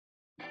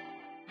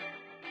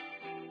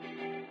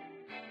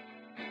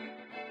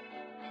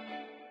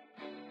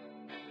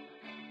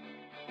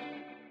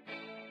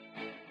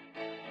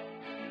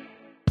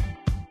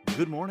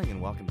Good morning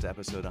and welcome to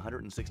episode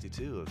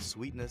 162 of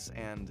Sweetness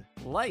and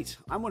Light.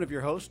 I'm one of your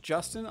hosts,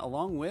 Justin,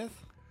 along with...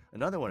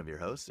 another one of your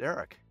hosts,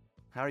 Eric.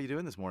 How are you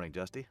doing this morning,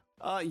 Justy?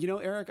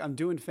 Eric, I'm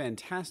doing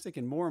fantastic.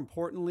 And more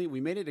importantly, we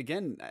made it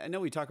again. I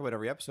know we talk about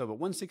every episode, but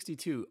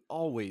 162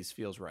 always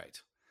feels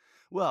right.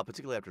 Well,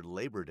 particularly after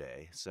Labor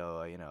Day.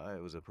 So,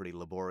 it was a pretty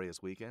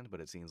laborious weekend, but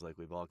it seems like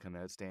we've all come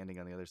out standing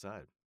on the other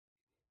side.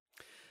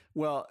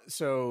 Well,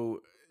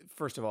 so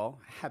first of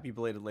all, happy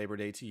belated Labor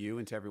Day to you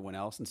and to everyone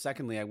else. And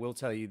secondly, I will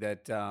tell you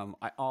that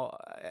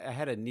I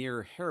had a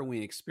near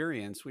harrowing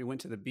experience. We went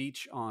to the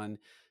beach on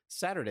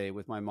Saturday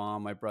with my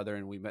mom, my brother,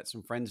 and we met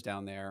some friends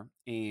down there.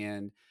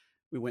 And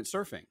we went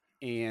surfing.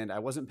 And I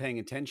wasn't paying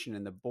attention,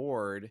 and the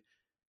board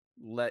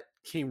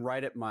came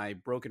right at my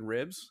broken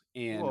ribs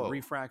and Whoa.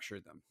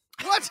 refractured them.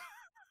 What?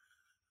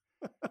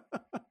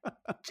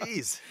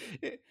 Jeez.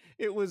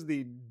 It was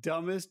the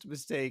dumbest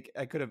mistake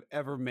I could have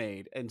ever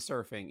made in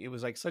surfing. It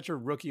was like such a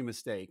rookie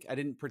mistake. I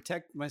didn't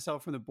protect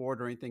myself from the board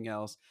or anything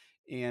else.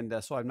 And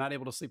so I'm not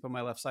able to sleep on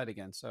my left side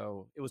again.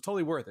 So it was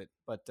totally worth it,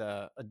 but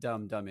a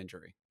dumb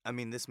injury. I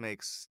mean, this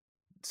makes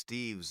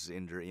Steve's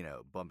injury,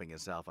 bumping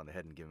himself on the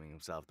head and giving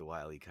himself the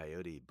Wile E.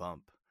 Coyote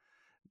bump.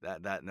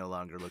 That no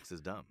longer looks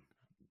as dumb.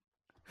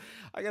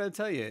 I got to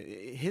tell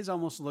you, his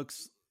almost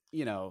looks,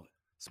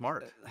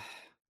 smart.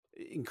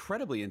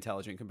 Incredibly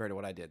intelligent compared to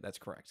what I did. That's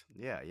correct.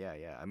 Yeah.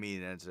 I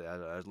mean, as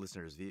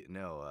listeners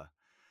know,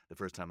 the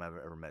first time I've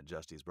ever met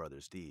Justy's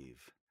brother, Steve,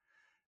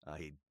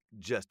 he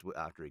just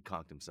after he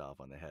conked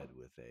himself on the head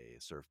with a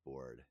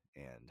surfboard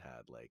and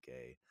had like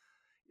a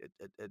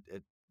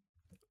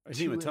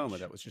hematoma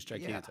that was just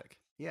gigantic.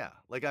 Yeah.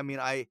 Like, I mean,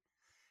 I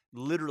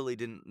literally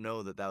didn't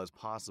know that was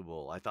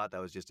possible. I thought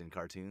that was just in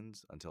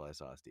cartoons until I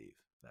saw Steve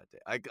that day.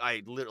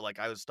 I literally,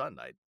 I was stunned.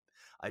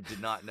 I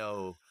did not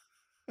know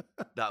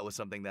that was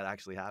something that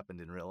actually happened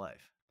in real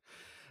life.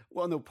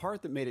 Well, and the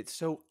part that made it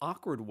so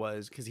awkward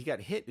was because he got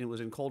hit and it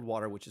was in cold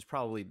water, which is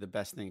probably the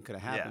best thing that could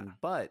have happened. Yeah.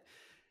 But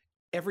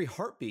every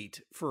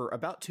heartbeat for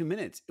about 2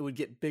 minutes, it would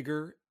get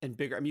bigger and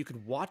bigger. I mean, you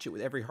could watch it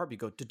with every heartbeat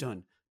go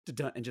da-dun,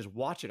 da-dun, and just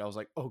watch it. I was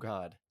like, oh,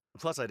 God.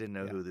 Plus, I didn't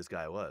know who this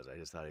guy was. I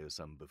just thought he was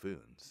some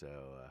buffoon. So,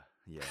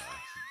 I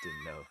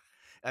didn't know.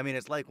 I mean,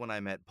 it's like when I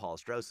met Paul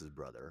Strauss's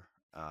brother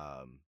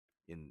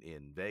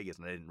in Vegas,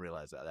 and I didn't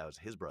realize that was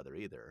his brother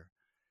either.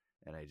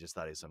 And I just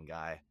thought he was some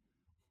guy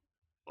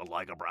with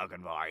like a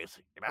broken voice.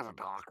 He doesn't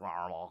talk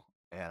normal.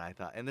 And I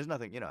thought, and there's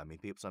nothing, I mean,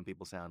 some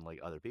people sound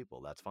like other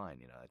people. That's fine,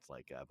 it's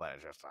like, but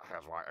it's just,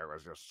 it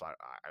was just, I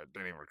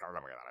didn't even occur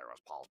to me that it was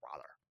Paul's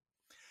brother.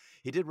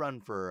 He did run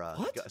for,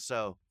 what?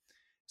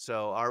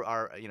 So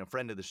our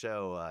friend of the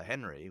show,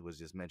 Henry, was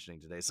just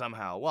mentioning today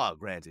somehow, well,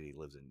 granted he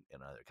lives in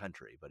another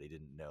country, but he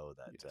didn't know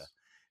that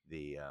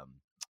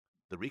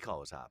the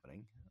recall was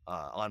happening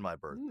on my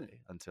birthday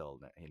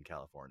in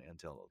California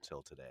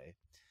until today.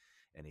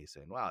 And he's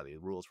saying, wow, the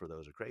rules for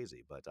those are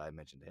crazy. But I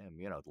mentioned to him,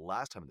 the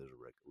last time there was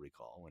a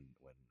recall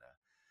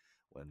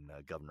when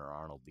Governor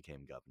Arnold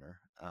became governor,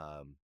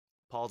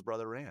 Paul's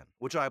brother ran,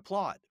 which I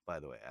applaud, by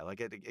the way. I like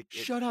it.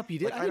 Shut up, you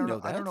did? Like, I didn't know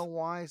that. I don't know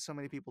why so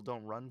many people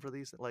don't run for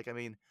these. Like, I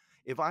mean,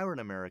 if I were an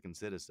American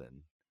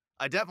citizen,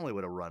 I definitely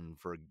would have run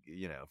for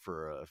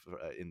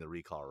in the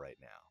recall right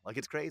now. Like,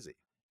 it's crazy.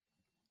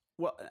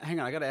 Well, hang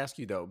on. I got to ask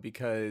you, though,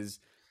 because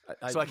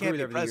I can't agree with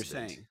be everything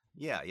president. you're saying.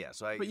 Yeah.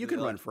 So but you can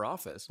run for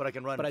office. But I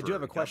can run. But I do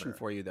have a question governor.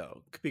 for you,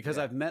 though, because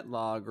I've met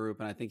Law Group,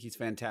 and I think he's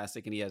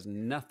fantastic, and he has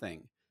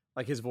nothing.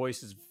 Like, his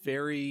voice is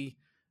very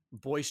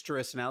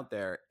boisterous and out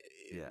there.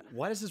 Yeah.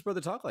 Why does his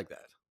brother talk like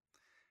that?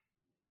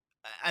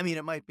 I mean,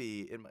 it might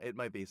be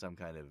some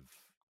kind of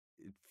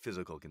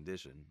physical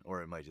condition,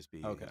 or it might just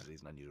be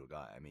he's an unusual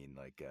guy. I mean,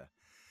 like,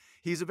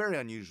 he's a very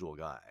unusual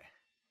guy.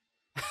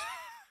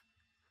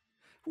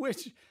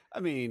 Which, I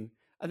mean,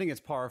 I think it's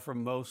par for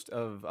most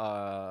of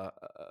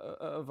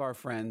our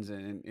friends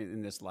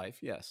in this life.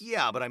 Yes.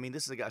 Yeah, but I mean,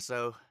 this is a guy.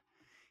 So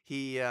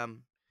he had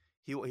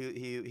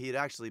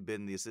actually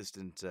been the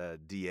assistant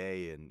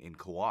DA in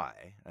Kauai.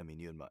 I mean,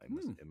 you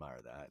must admire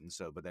that. And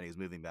so, but then he was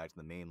moving back to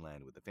the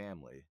mainland with the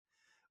family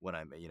when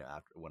I met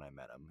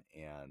him,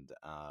 and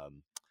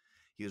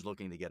he was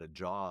looking to get a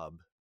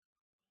job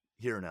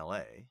here in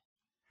LA.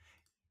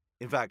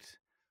 In fact,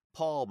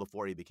 Paul,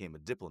 before he became a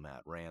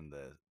diplomat, ran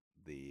the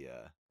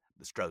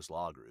Strauss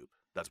Law Group.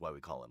 That's why we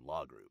call him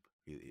Law Group.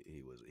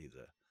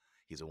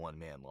 He's a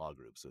one-man law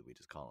group, so we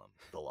just call him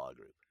the Law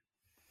Group.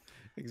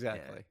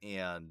 Exactly.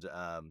 And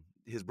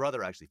his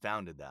brother actually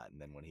founded that,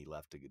 and then when he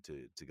left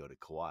to go to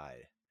Kauai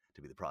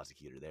to be the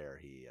prosecutor there,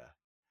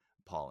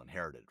 Paul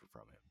inherited it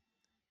from him,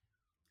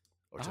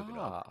 or took it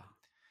over.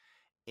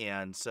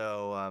 And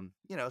so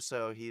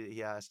so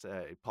he asked.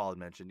 Paul had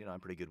mentioned, I'm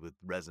pretty good with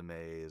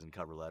resumes and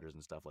cover letters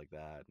and stuff like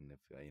that, and if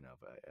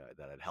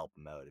that I'd help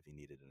him out if he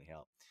needed any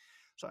help.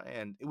 So,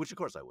 and which of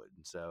course I would.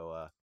 And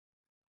so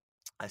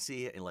I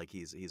see like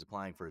he's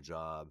applying for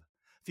a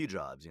few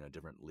jobs,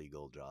 different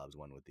legal jobs,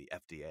 one with the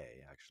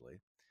FDA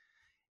actually.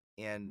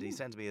 And he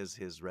sends me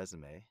his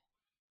resume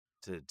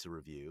to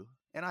review.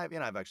 And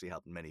I've actually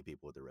helped many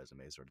people with their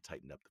resumes, sort of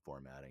tightened up the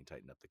formatting,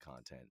 tightened up the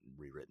content, and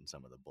rewritten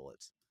some of the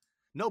bullets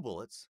no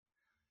bullets,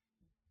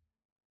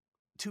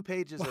 2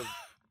 pages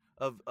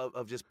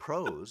of just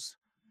prose,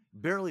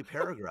 barely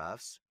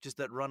paragraphs, just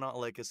that run on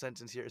like a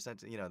sentence here, a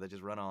sentence, that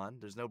just run on.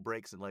 There's no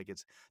breaks, and like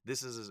it's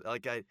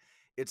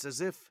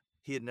as if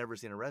he had never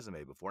seen a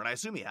resume before, and I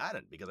assume he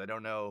hadn't because I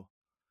don't know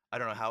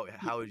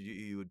how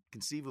you would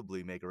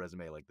conceivably make a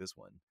resume like this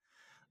one.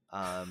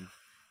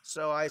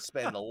 So I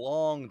spend a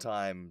long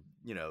time,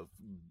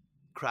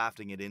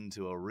 crafting it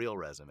into a real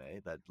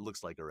resume that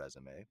looks like a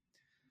resume.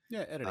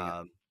 Yeah, editing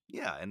it.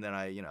 Yeah, and then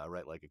I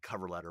write like a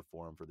cover letter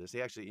for him for this. He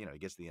actually, he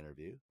gets the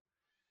interview,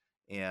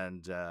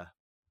 and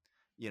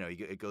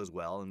it goes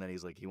well, and then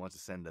he's like, he wants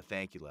to send a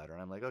thank you letter,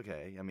 and I'm like,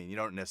 okay. I mean, you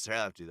don't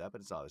necessarily have to do that,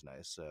 but it's always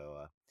nice.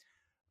 So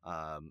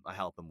I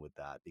help him with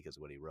that because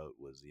what he wrote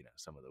was,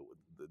 some of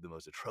the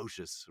most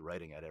atrocious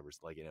writing I'd ever,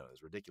 like, it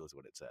was ridiculous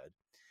what it said.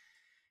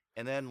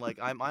 And then like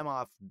I'm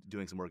off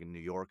doing some work in New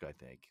York, I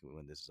think,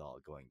 when this is all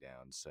going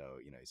down. So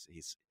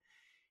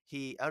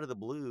he out of the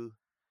blue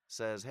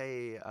says,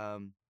 hey,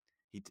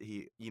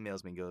 he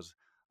emails me and goes,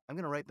 I'm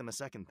gonna write them a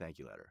second thank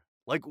you letter.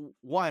 Like,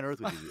 why on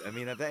earth would you do? I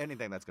mean, if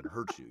anything, that's gonna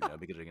hurt you,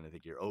 because you're gonna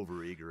think you're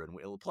overeager and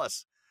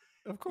plus,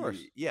 Of course.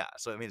 yeah.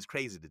 So I mean, it's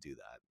crazy to do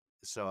that.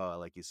 So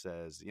like he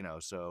says,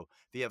 so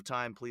if you have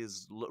time,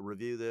 please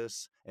review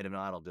this, and if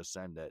not, I'll just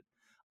send it.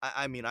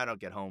 I mean, I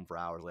don't get home for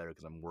hours later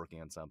because I'm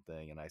working on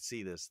something, and I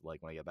see this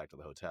like when I get back to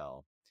the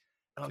hotel.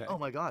 And I'm like, oh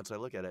my God. So I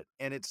look at it,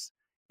 and it's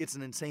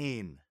an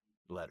insane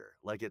letter.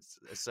 Like,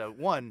 so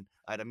one,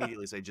 I'd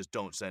immediately say just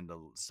don't send a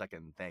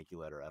second thank you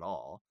letter at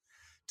all.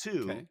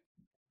 Two,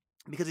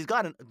 because he's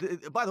got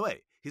by the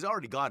way, he's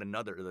already got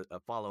a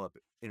follow-up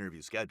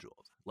interview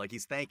scheduled. Like,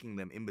 he's thanking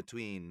them in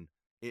between,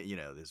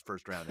 this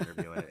first round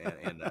interview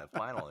and a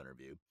final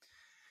interview.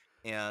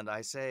 And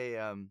I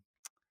say,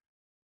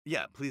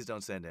 yeah, please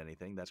don't send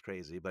anything. That's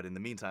crazy. But in the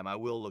meantime, I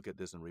will look at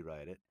this and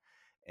rewrite it.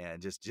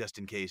 And just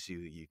in case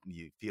you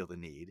feel the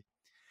need,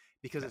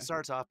 because it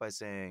starts off by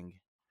saying,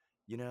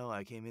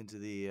 I came into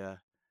the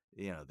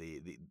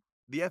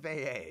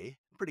FAA,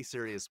 pretty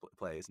serious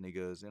place, and he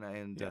goes,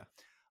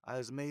 I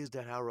was amazed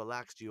at how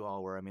relaxed you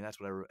all were. I mean,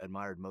 that's what I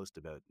admired most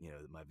about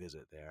my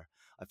visit there.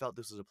 I felt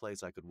this was a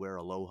place I could wear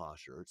aloha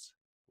shirts,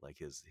 like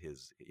his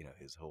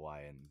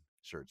Hawaiian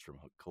shirts from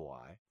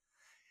Kauai.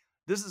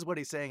 This is what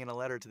he's saying in a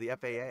letter to the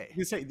FAA.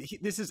 You say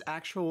this is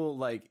actual,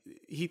 like,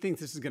 he thinks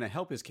this is going to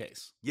help his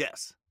case.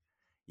 Yes.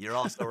 You're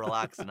also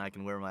relaxed and I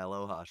can wear my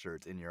aloha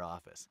shirts in your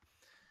office.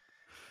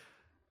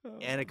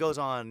 And it goes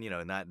on,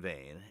 in that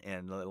vein,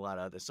 and a lot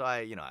of other. So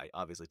I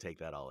obviously take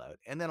that all out.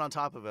 And then on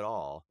top of it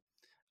all,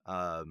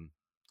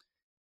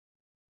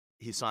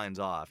 he signs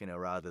off,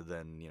 rather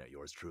than,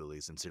 yours truly,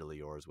 sincerely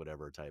yours,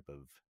 whatever type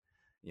of,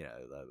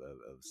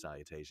 of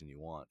salutation you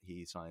want.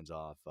 He signs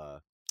off,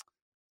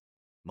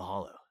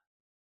 mahalo.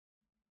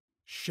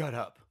 Shut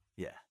up.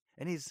 Yeah.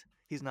 And he's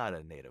not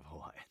a native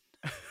Hawaiian.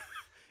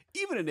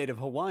 Even a native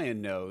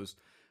Hawaiian knows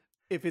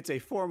if it's a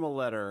formal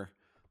letter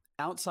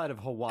outside of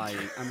Hawaii,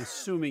 I'm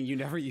assuming you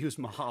never use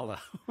mahalo,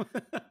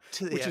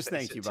 which is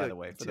thank you, by the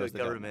way, for those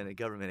government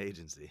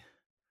agency.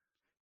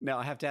 Now,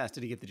 I have to ask,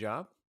 did he get the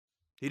job?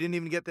 He didn't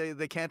even get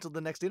they canceled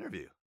the next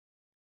interview.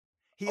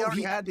 He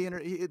already had the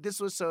interview. This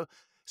was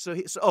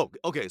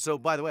okay. So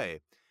by the way,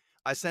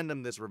 I send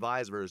him this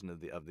revised version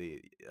of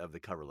the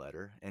cover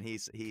letter, and he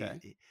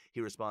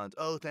responds,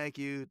 "Oh, thank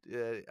you.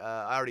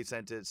 I already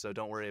sent it, so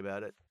don't worry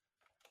about it."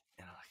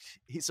 And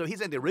so he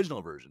sent the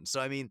original version. So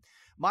I mean,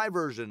 my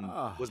version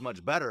was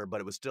much better,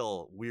 but it was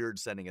still weird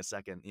sending a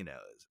second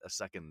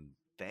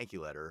thank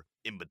you letter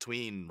in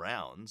between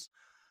rounds.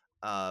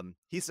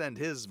 He sent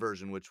his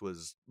version, which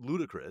was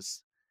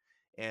ludicrous.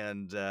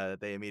 And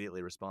they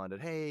immediately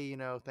responded, "Hey,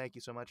 thank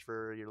you so much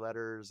for your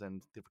letters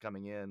and for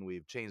coming in.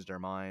 We've changed our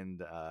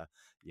mind. Yeah,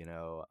 you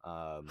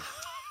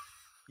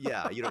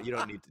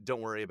don't need to,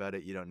 don't worry about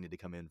it. You don't need to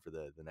come in for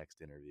the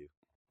next interview."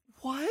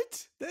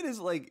 What? That is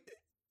like,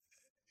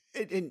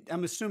 and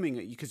I'm assuming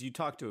because you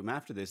talked to him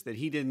after this that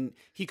he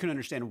couldn't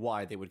understand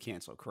why they would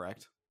cancel.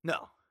 Correct?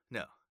 No.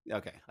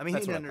 Okay. I mean, he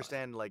didn't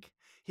understand. Like,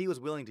 he was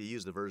willing to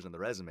use the version of the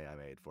resume I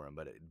made for him,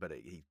 but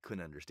he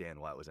couldn't understand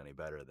why it was any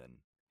better than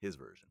his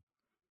version.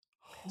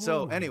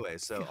 So anyway,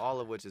 all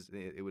of which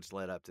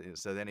led up to.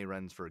 So then he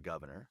runs for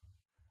governor,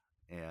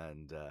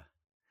 and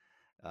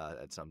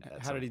how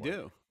did he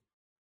do?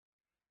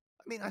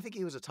 I mean, I think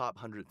he was a top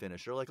 100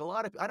 finisher. Like, a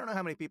lot of, I don't know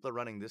how many people are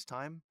running this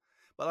time,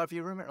 but if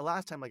you remember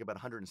last time, like about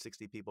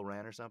 160 people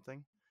ran or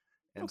something,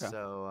 and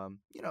so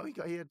he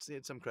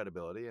had some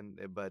credibility,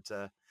 but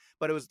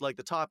it was like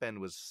the top end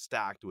was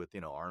stacked with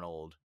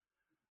Arnold,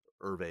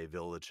 Hervé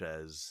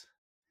Villachez.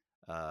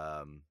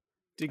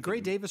 Did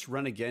Gray Davis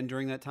run again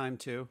during that time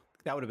too?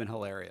 That would have been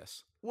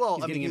hilarious. Well,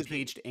 he's getting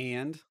impeached,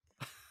 and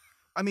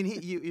I mean,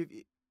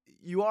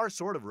 you are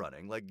sort of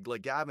running like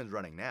Gavin's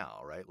running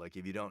now, right? Like,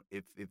 if you don't,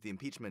 if the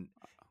impeachment,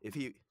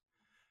 you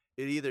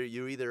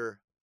either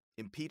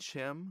impeach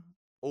him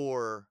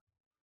or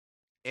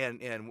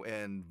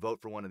and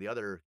vote for one of the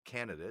other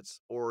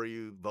candidates, or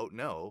you vote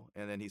no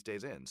and then he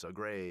stays in. So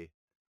Gray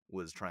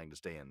was trying to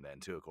stay in then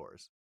too, of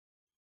course.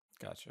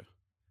 Gotcha.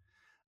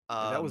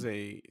 That was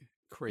a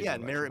crazy Yeah,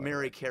 and election, by the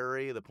Mary way.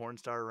 Carey, the porn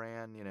star,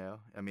 ran.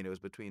 I mean, it was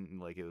between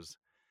like it was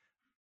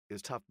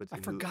tough, but I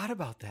who? forgot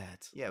about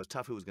that. Yeah, it was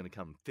tough who was going to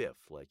come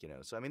fifth.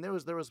 So I mean, there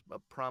was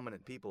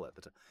prominent people at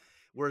the time.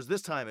 Whereas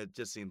this time, it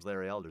just seems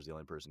Larry Elder's the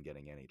only person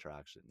getting any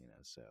traction.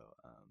 So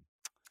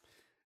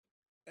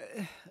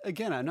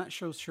Again, I'm not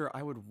sure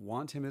I would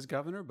want him as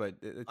governor, but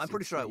I'm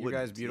pretty it's sure I your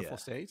guys' wouldn't. beautiful Yeah.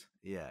 state.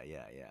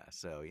 Yeah.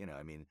 So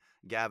I mean,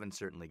 Gavin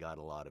certainly got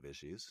a lot of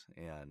issues,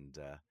 and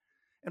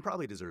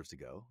probably deserves to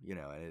go.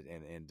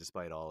 And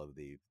despite all of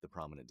the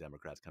prominent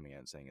Democrats coming out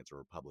and saying it's a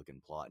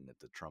Republican plot and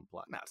it's a Trump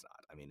plot, no, it's not.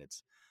 I mean,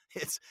 it's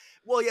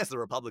well, yes, the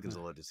Republicans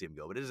will love to see him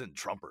go, but it isn't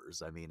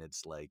Trumpers. I mean,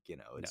 it's like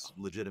No, it's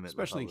legitimate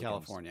especially in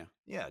Republicans. California.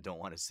 Yeah, don't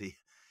want to see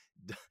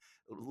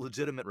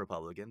legitimate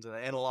Republicans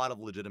and a lot of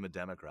legitimate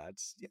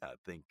Democrats. Yeah, I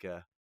think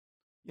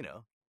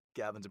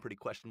Gavin's a pretty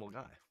questionable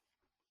guy.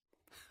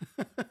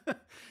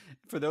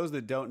 For those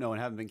that don't know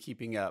and haven't been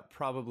keeping up,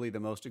 probably the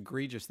most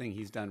egregious thing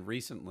he's done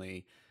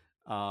recently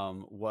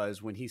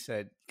was when he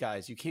said,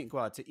 "Guys, you can't go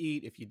out to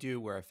eat. If you do,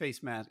 wear a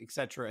face mask,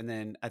 etc." And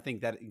then I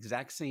think that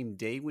exact same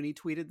day when he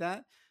tweeted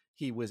that,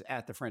 he was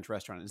at the French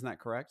restaurant. Isn't that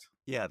correct?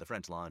 Yeah, the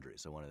French Laundry,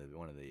 so one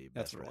of the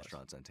That's best what it was.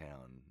 restaurants in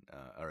town,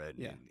 or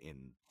Yeah.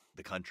 in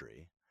the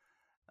country.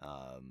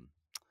 Um,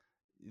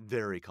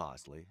 Very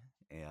costly,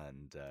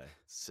 and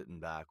sitting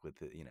back with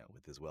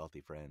his wealthy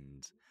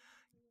friends,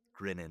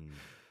 grinning,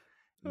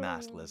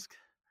 maskless.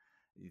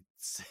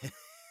 It's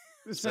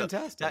So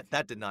fantastic.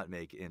 that did not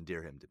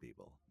endear him to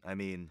people. I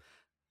mean,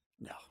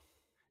 No.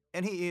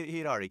 and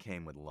he'd already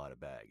came with a lot of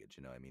baggage.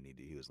 I mean,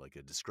 he was like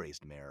a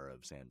disgraced mayor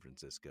of San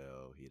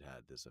Francisco. He'd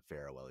had this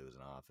affair while he was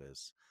in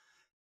office.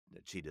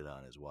 Cheated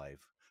on his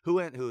wife, who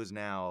is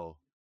now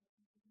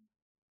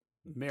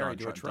Married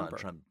to a Trumper.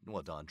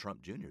 Don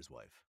Trump Jr.'s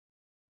wife.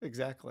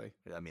 Exactly.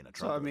 I mean, a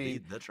So, I Trumper,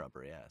 mean, the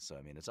Trumper, yeah. So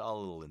I mean, it's all a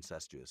little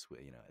incestuous,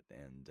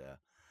 and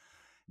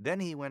then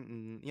he went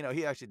and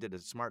he actually did a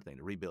smart thing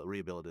to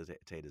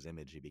rehabilitate his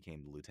image. He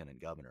became the lieutenant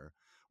governor,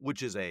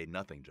 which is a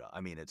nothing job.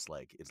 I mean, it's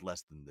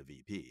less than the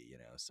VP,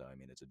 So I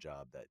mean, it's a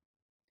job that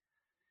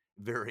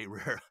very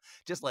rare,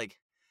 just like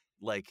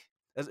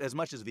as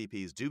much as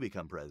VPs do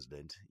become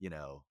president,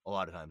 a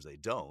lot of times they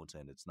don't,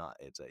 and it's not.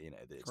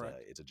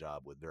 correct. It's a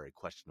job with very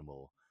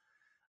questionable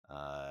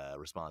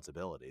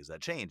responsibilities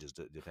that changes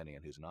depending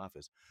on who's in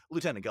office.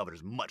 Lieutenant governor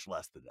is much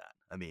less than that.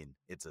 I mean,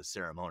 it's a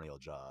ceremonial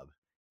job,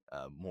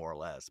 more or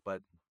less.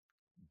 But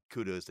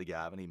kudos to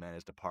Gavin. He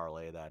managed to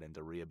parlay that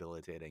into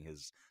rehabilitating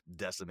his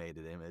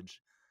decimated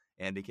image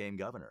and became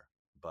governor.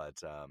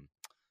 But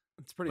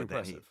It's pretty but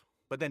then he impressive.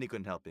 but then he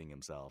couldn't help being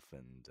himself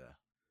and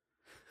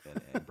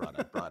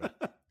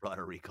brought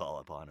a recall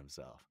upon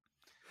himself.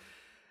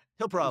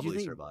 He'll You probably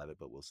think survive it,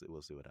 but we'll see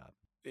what happens.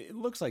 it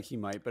looks like he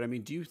might, but I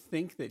mean, do you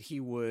think that he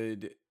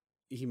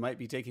might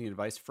be taking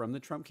advice from the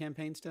Trump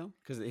campaign still?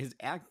 Because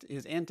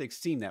his antics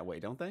seem that way,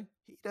 don't they?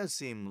 He does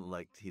seem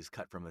like he's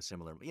cut from a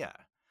similar. Yeah,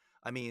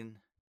 I mean,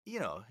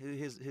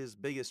 his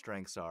biggest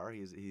strengths are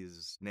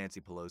he's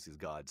Nancy Pelosi's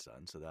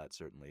godson, so that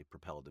certainly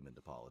propelled him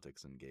into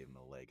politics and gave him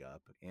a leg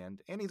up.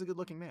 And he's a good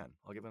looking man.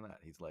 I'll give him that.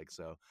 He's like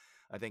so.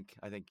 I think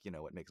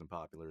what makes him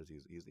popular is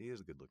he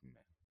is a good looking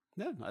man.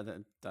 No,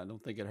 I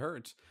don't think it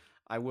hurts.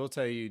 I will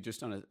tell you,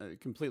 just on a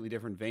completely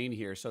different vein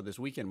here. So this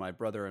weekend, my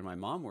brother and my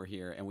mom were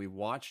here, and we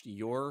watched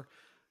your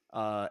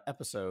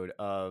episode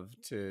of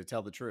To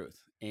Tell the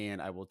Truth.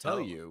 And I will tell Oh,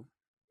 you,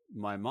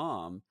 my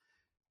mom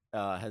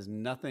has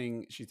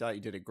nothing. She thought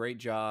you did a great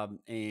job.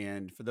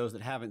 And for those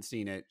that haven't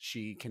seen it,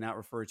 she cannot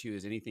refer to you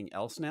as anything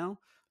else now.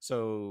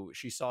 So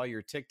she saw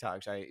your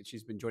TikTok.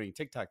 She's been joining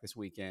TikTok this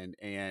weekend,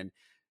 and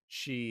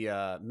she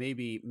may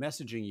be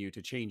messaging you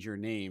to change your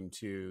name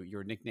to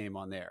your nickname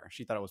on there.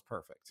 She thought it was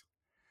perfect.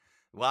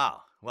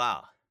 wow,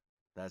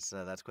 that's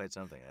quite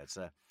something. That's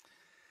But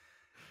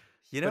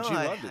she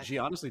loved it. She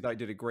honestly thought you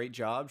did a great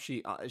job.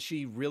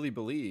 She really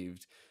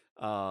believed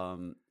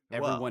well,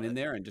 everyone in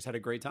there and just had a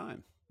great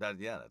time.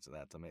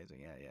 that's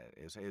amazing. Yeah.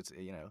 It's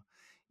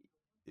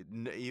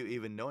you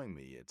even knowing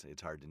me,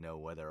 it's hard to know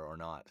whether or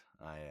not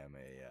I am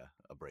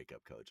a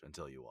breakup coach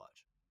until you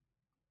watch.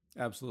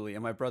 Absolutely.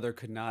 And my brother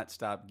could not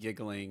stop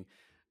giggling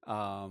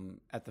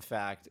at the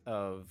fact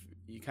of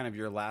kind of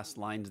your last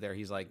lines there.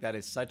 He's like, that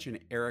is such an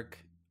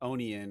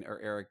Ericonian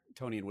or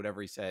Erictonian,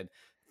 whatever he said,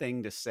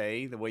 thing to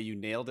say. The way you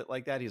nailed it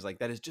like that. He's like,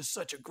 that is just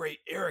such a great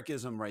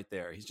Ericism right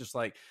there. He's just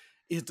like,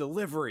 his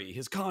delivery,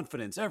 his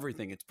confidence,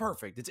 everything. It's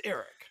perfect. It's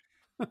Eric.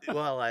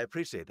 Well, I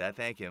appreciate that.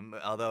 Thank you.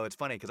 Although it's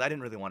funny because I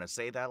didn't really want to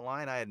say that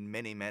line. I had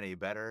many, many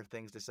better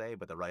things to say,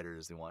 but the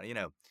writers didn't want.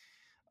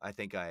 I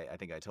think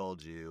I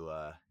told you.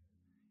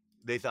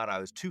 They thought I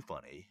was too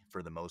funny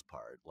for the most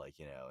part,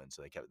 and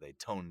so they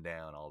toned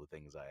down all the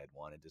things I had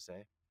wanted to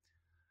say.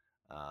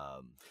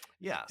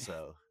 Yeah,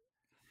 so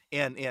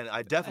and I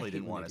I definitely hate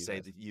didn't when they want to do say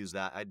that. use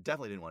that. I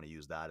definitely didn't want to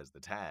use that as the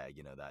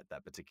tag.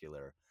 That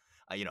particular.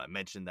 I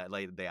mentioned that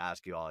like they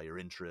ask you all your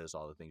interests,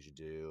 all the things you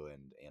do,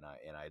 and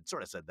I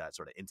sort of said that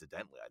sort of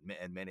incidentally.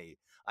 And many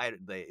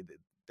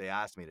they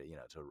asked me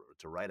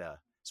to write a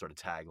sort of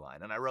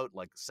tagline, and I wrote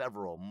like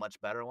several much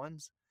better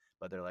ones,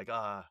 but they're like,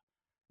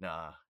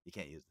 nah, you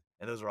can't use.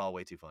 and those are all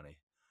way too funny.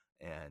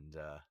 And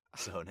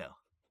so no.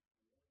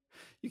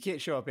 You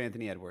can't show up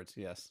Anthony Edwards.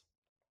 Yes.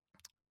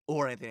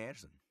 Or Anthony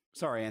Anderson.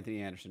 Sorry,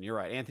 Anthony Anderson. You're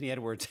right. Anthony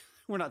Edwards.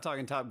 We're not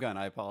talking Top Gun.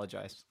 I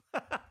apologize.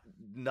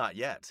 Not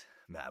yet,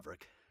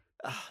 Maverick.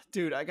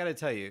 Dude, I got to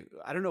tell you,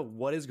 I don't know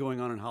what is going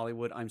on in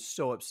Hollywood. I'm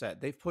so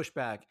upset. They've pushed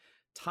back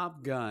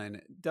Top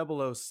Gun,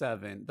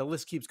 007. The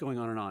list keeps going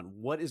on and on.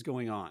 What is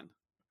going on?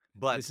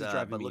 But this is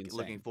driving me insane.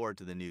 Looking forward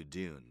to the new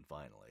Dune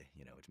finally,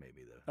 which may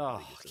be the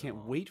I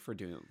can't wait for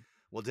Dune.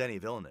 Well,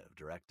 Denis Villeneuve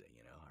directing,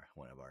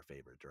 one of our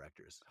favorite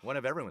directors, one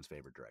of everyone's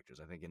favorite directors.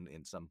 I think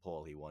in some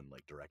poll he won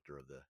like director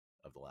of the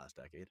last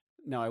decade.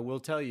 Now I will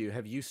tell you,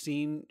 have you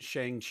seen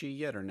Shang-Chi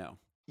yet or no?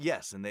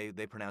 Yes, and they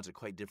pronounce it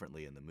quite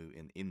differently in the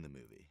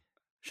movie.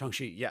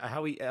 Shang-Chi, yeah.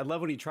 I love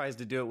when he tries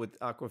to do it with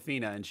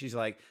Awkwafina, and she's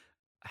like,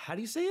 "How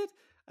do you say it?"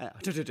 And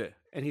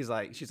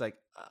she's like,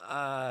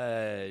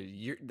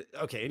 "You're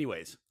okay."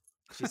 Anyways,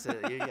 she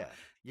said, "Yeah,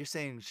 you're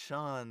saying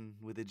Sean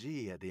with a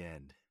G at the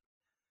end."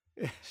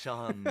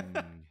 Sean.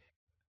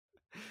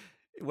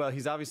 Well,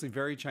 he's obviously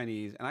very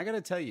Chinese, and I got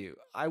to tell you,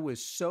 I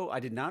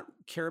did not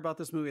care about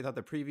this movie. I thought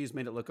the previews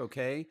made it look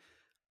okay.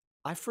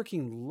 I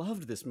freaking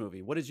loved this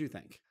movie. What did you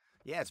think?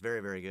 Yeah, it's very,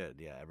 very good.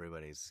 Yeah,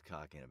 everybody's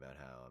talking about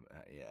how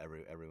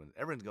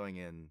everyone's going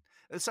in.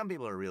 Some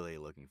people are really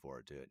looking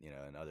forward to it,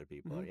 and other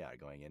people are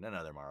going in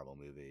another Marvel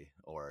movie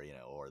or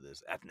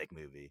this ethnic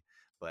movie.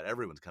 But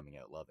everyone's coming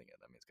out loving it.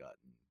 I mean, it's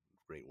gotten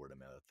great word of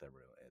mouth.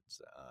 Everyone,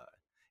 it's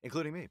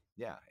including me.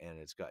 Yeah, and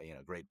it's got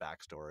great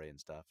backstory and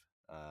stuff.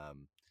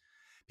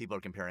 People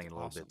are comparing it a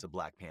little bit to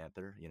Black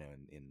Panther,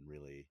 in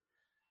really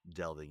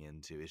delving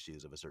into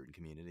issues of a certain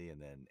community,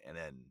 and then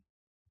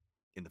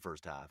in the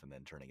first half, and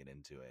then turning it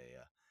into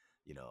a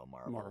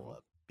Marvel.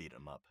 Beat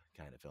 'em up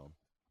kind of film.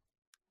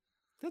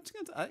 That's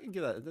good. I can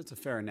give that. That's a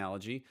fair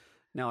analogy.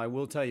 Now, I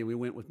will tell you, we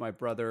went with my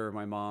brother,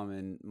 my mom,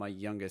 and my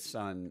youngest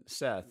son,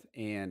 Seth,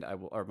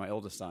 or my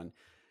oldest son,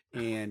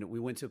 and we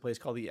went to a place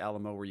called the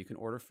Alamo where you can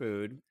order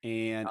food,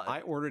 and I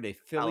ordered a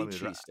Philly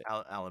cheesesteak.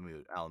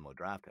 Alamo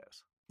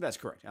Drafthouse. That's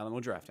correct. Alamo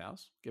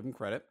Drafthouse. Give them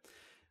credit.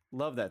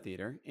 Love that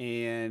theater.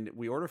 And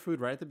we order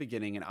food right at the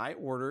beginning, and I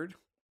ordered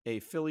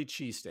a Philly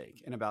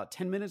cheesesteak. And about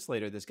 10 minutes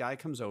later, this guy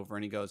comes over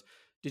and he goes,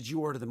 "Did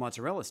you order the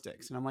mozzarella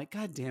sticks?" And I'm like,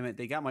 "God damn it.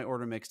 They got my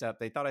order mixed up.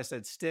 They thought I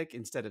said stick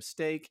instead of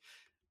steak.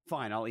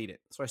 Fine, I'll eat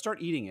it." So I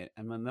start eating it.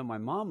 And then my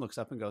mom looks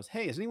up and goes,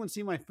 "Hey, has anyone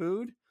seen my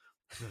food?"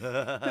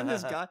 And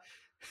this guy,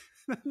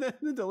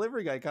 the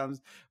delivery guy comes,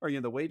 or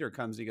the waiter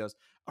comes. He goes,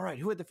 "All right,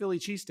 who had the Philly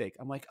cheesesteak?"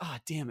 I'm like, "Ah,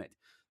 damn it."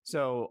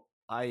 So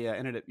I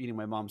ended up eating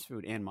my mom's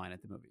food and mine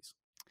at the movies.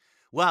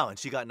 Wow, and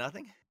she got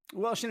nothing?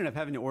 Well, she ended up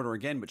having to order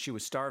again, but she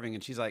was starving,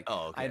 and she's like,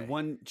 "Oh, okay." I had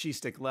one cheese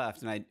stick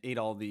left, and I ate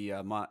all the,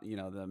 the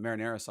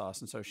marinara sauce,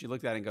 and so she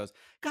looked at it and goes,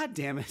 "God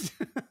damn it!"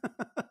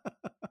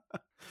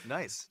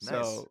 Nice.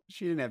 So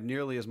she didn't have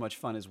nearly as much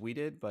fun as we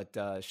did, but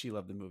she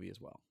loved the movie as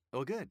well.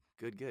 Oh, good.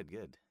 No,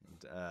 it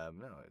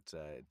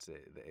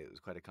was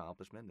quite an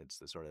accomplishment. It's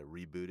the sort of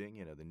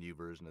rebooting, the new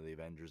version of the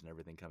Avengers and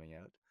everything coming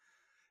out.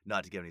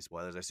 Not to give any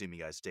spoilers, I assume you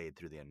guys stayed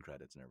through the end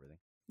credits and everything.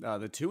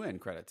 The 2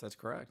 end credits, that's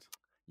correct.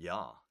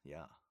 Yeah.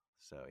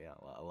 So, yeah,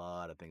 a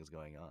lot of things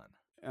going on.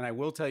 And I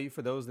will tell you,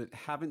 for those that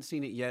haven't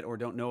seen it yet or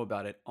don't know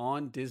about it,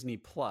 on Disney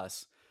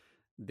Plus,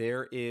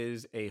 there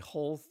is a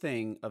whole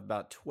thing of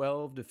about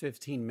 12 to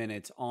 15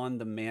 minutes on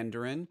the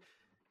Mandarin.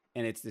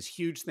 And it's this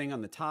huge thing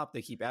on the top.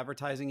 They keep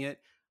advertising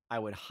it. I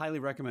would highly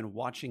recommend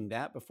watching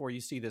that before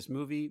you see this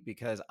movie,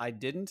 because I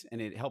didn't.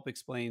 And it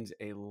explains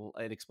a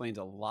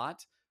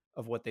lot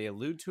of what they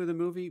allude to in the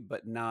movie,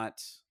 but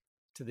not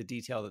to the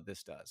detail that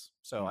this does.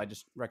 So I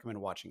just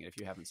recommend watching it if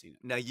you haven't seen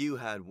it. Now, you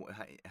had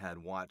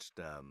watched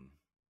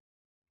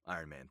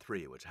Iron Man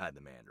 3, which had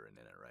the Mandarin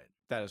in it, right?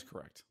 That is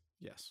correct.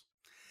 Yes.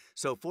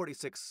 So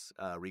 46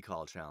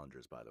 recall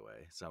challengers, by the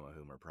way, some of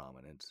whom are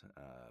prominent,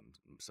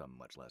 some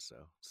much less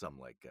so. Some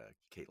like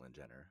Caitlyn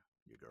Jenner,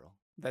 your girl.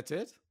 That's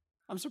it?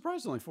 I'm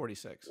surprised only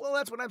 46. Well,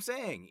 that's what I'm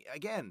saying.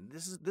 Again,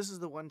 this is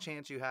the one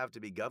chance you have to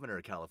be governor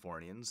of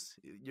Californians.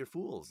 You're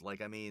fools.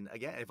 Like, I mean,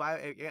 again, if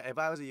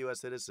I was a U.S.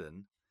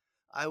 citizen,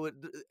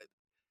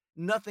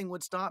 nothing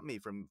would stop me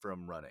from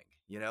running,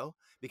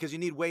 because you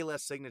need way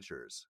less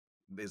signatures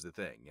is the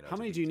thing. How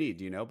many do you need?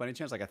 Do you know? By any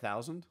chance, like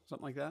 1,000,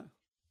 something like that?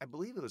 I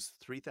believe it was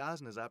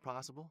 3,000. Is that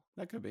possible?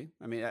 That could be.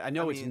 I mean, I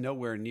know it's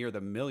nowhere near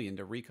the million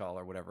to recall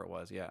or whatever it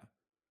was. Yeah.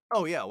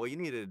 Oh yeah. Well, I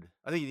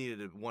think you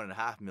needed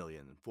 1.5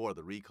 million for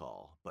the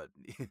recall, but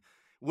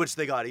which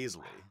they got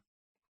easily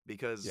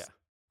because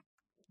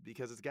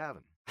it's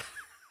Gavin.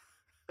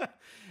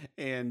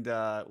 And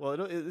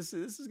this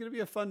is going to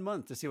be a fun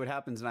month to see what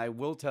happens. And I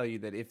will tell you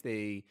that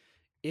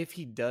if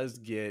he does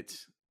get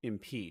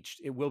impeached,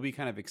 it will be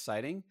kind of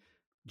exciting,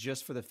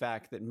 just for the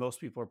fact that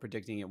most people are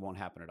predicting it won't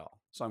happen at all.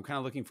 So I'm kind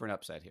of looking for an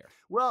upset here.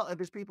 Well, and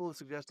there's people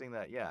suggesting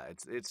that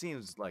it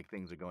seems like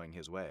things are going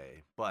his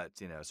way, but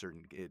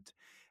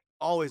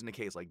always in a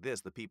case like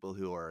this, the people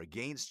who are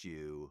against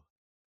you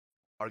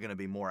are going to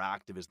be more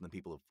activists than the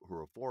people who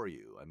are for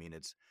you. I mean,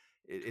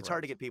 it's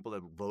hard to get people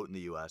to vote in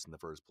the U.S. in the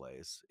first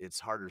place. It's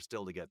harder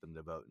still to get them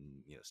to vote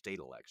in state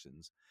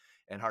elections,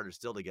 and harder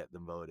still to get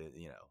them voted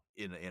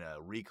in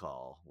a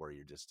recall where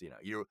you're just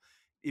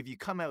if you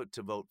come out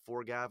to vote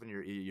for Gavin,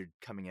 you're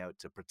coming out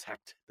to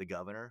protect the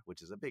governor,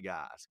 which is a big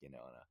ask,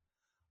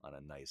 on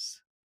a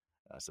nice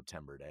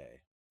September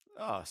day.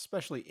 Oh,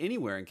 especially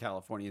anywhere in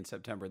California in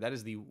September. That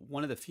is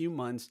one of the few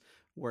months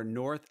where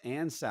North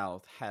and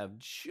South have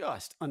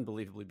just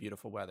unbelievably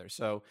beautiful weather.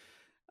 So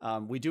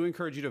we do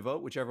encourage you to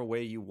vote whichever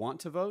way you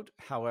want to vote.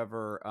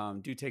 However,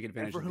 do take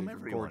advantage of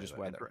the gorgeous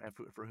weather.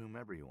 For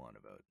whomever you want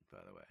to vote, by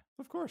the way.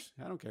 Of course.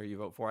 I don't care who you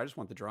vote for. I just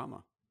want the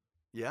drama.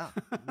 Yeah,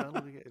 no,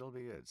 it'll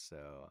be good. So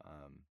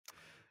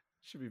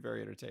should be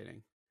very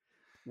entertaining.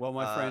 Well,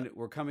 my friend,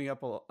 we're coming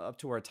up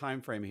to our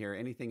time frame here.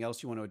 Anything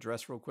else you want to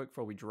address real quick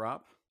before we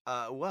drop?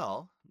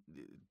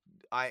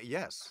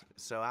 Yes.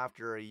 So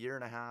after a year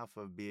and a half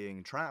of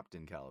being trapped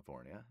in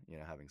California,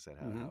 having said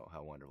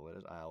how wonderful it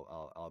is,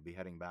 I'll be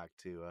heading back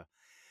to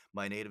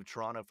my native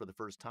Toronto for the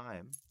first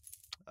time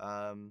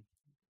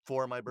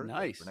for my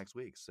birthday for next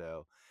week.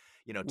 So,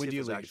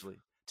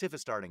 TIFF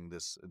is starting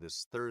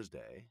this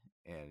Thursday,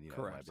 and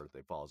my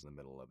birthday falls in the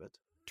middle of it.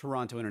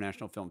 Toronto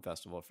International Film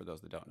Festival, for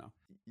those that don't know.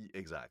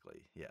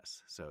 Exactly.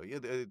 Yes. So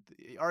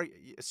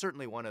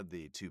certainly one of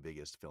the two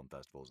biggest film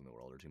festivals in the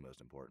world, or two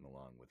most important,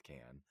 along with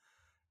Cannes.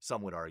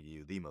 Some would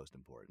argue the most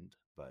important,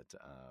 but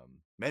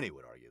many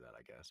would argue that,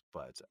 I guess.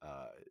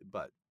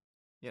 But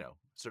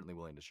certainly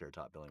willing to share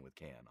top billing with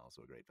Cannes,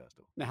 also a great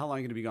festival. Now, how long are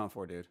you going to be gone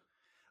for, dude?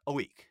 A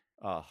week.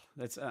 Oh,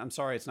 I'm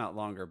sorry it's not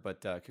longer,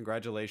 but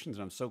congratulations,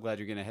 and I'm so glad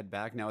you're going to head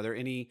back. Now, are there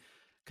any?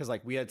 Because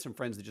we had some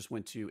friends that just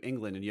went to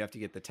England, and you have to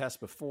get the test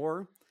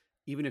before,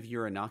 even if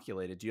you're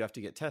inoculated. Do you have to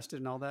get tested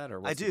and all that?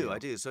 Or I do.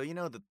 So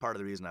the part of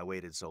the reason I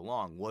waited so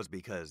long was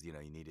because you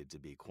needed to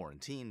be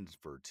quarantined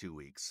for 2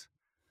 weeks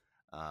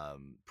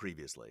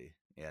previously,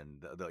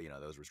 and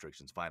those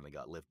restrictions finally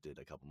got lifted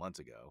a couple months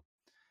ago,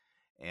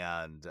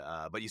 and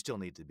but you still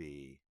need to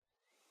be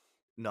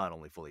not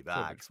only fully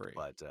vaxxed,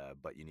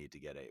 but you need to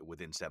get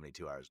within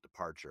 72 hours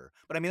departure.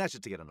 But I mean that's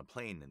just to get on a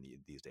plane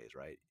these days,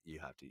 right?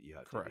 You have to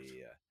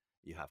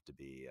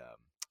be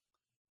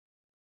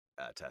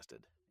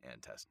tested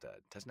and test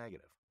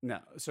negative. No,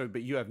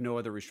 but you have no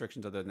other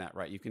restrictions other than that,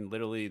 right? You can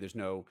literally,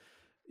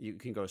 you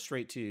can go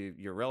straight to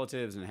your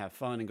relatives and have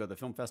fun and go to the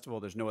film festival.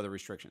 There's no other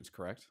restrictions,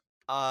 correct?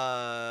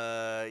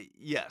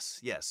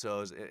 Yes.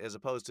 So as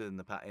opposed to in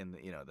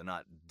the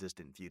not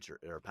distant future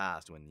or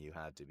past when you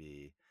had to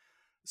be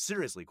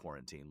seriously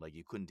quarantined, like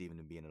you couldn't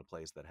even be in a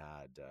place that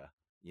had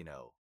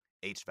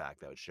HVAC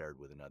that was shared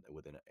with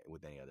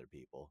any other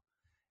people.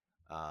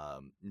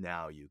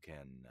 Now you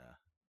can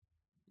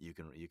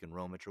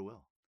roam at your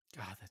will.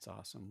 God, that's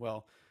awesome.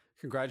 Well,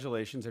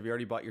 congratulations. Have you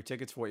already bought your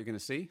tickets for what you're going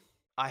to see?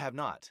 I have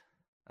not.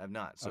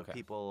 So okay.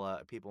 People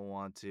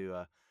want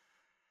to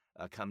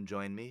come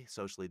join me,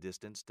 socially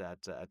distanced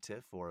at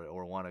TIFF,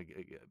 or want to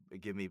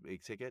give me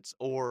tickets,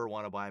 or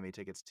want to buy me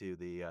tickets to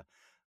the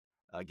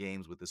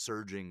games with the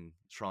surging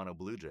Toronto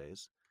Blue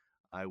Jays,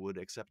 I would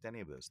accept any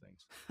of those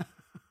things.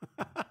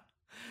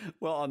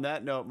 Well, on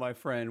that note, my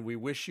friend, we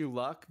wish you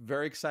luck.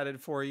 Very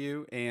excited for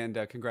you, and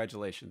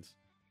congratulations.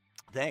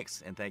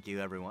 Thanks, and thank you,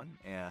 everyone.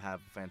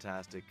 Have a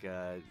fantastic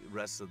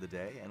rest of the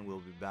day, and we'll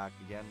be back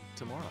again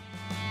tomorrow.